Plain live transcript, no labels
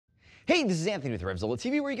Hey, this is Anthony with RevZilla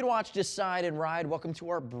TV, where you can watch, decide, and ride. Welcome to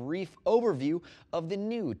our brief overview of the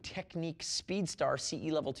new Teknic Speedstar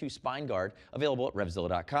CE Level 2 Spine Guard, available at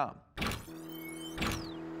RevZilla.com.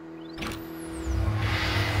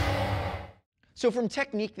 So from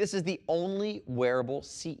Teknic, this is the only wearable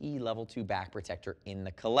CE Level 2 back protector in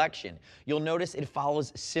the collection. You'll notice it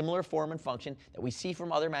follows similar form and function that we see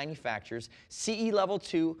from other manufacturers. CE Level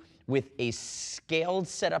 2 with a scaled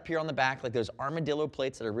setup here on the back, like those armadillo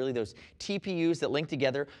plates that are really those TPUs that link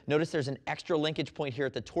together. Notice there's an extra linkage point here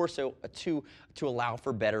at the torso to allow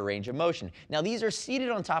for better range of motion. Now these are seated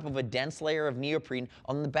on top of a dense layer of neoprene.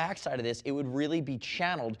 On the back side of this, it would really be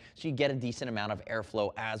channeled so you get a decent amount of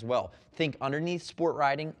airflow as well. Think underneath sport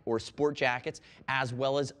riding or sport jackets, as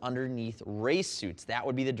well as underneath race suits. That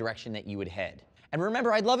would be the direction that you would head. And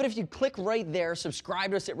remember, I'd love it if you click right there,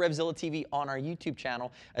 subscribe to us at RevZilla TV on our YouTube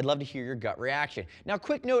channel. I'd love to hear your gut reaction. Now,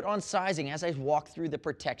 quick note on sizing as I walk through the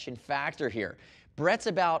protection factor here. Brett's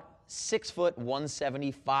about 6 foot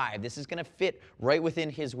 175. This is going to fit right within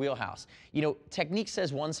his wheelhouse. You know, Teknic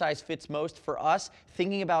says one size fits most. For us,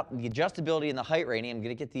 thinking about the adjustability and the height rating, I'm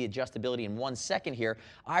going to get the adjustability in 1 second here.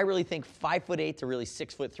 I really think 5'8" to really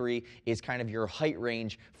 6'3" is kind of your height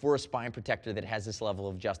range for a spine protector that has this level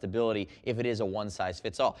of adjustability if it is a one size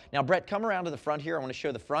fits all. Now, Brett, come around to the front here. I want to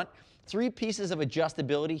show the front. 3 pieces of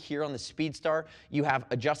adjustability here on the Speedstar. You have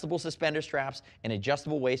adjustable suspender straps and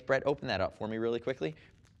adjustable waist. Brett, open that up for me really quickly.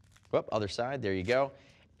 Whoop, other side, there you go.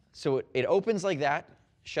 So it opens like that,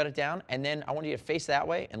 shut it down, and then I want you to face that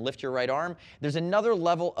way and lift your right arm. There's another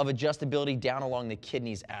level of adjustability down along the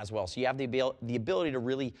kidneys as well. So you have the ability to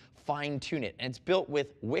really fine tune it. And it's built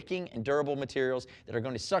with wicking and durable materials that are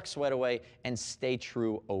going to suck sweat away and stay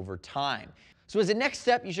true over time. So as a next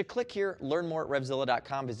step, you should click here, learn more at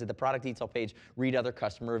RevZilla.com, visit the product detail page, read other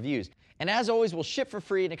customer reviews. And as always, we'll ship for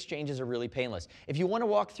free and exchanges are really painless. If you want to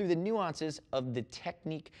walk through the nuances of the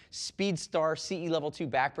Teknic Speedstar CE Level 2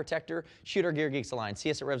 back protector, shoot our Gear Geeks line. See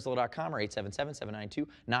us at RevZilla.com or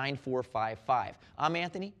 877-792-9455. I'm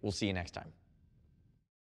Anthony. We'll see you next time.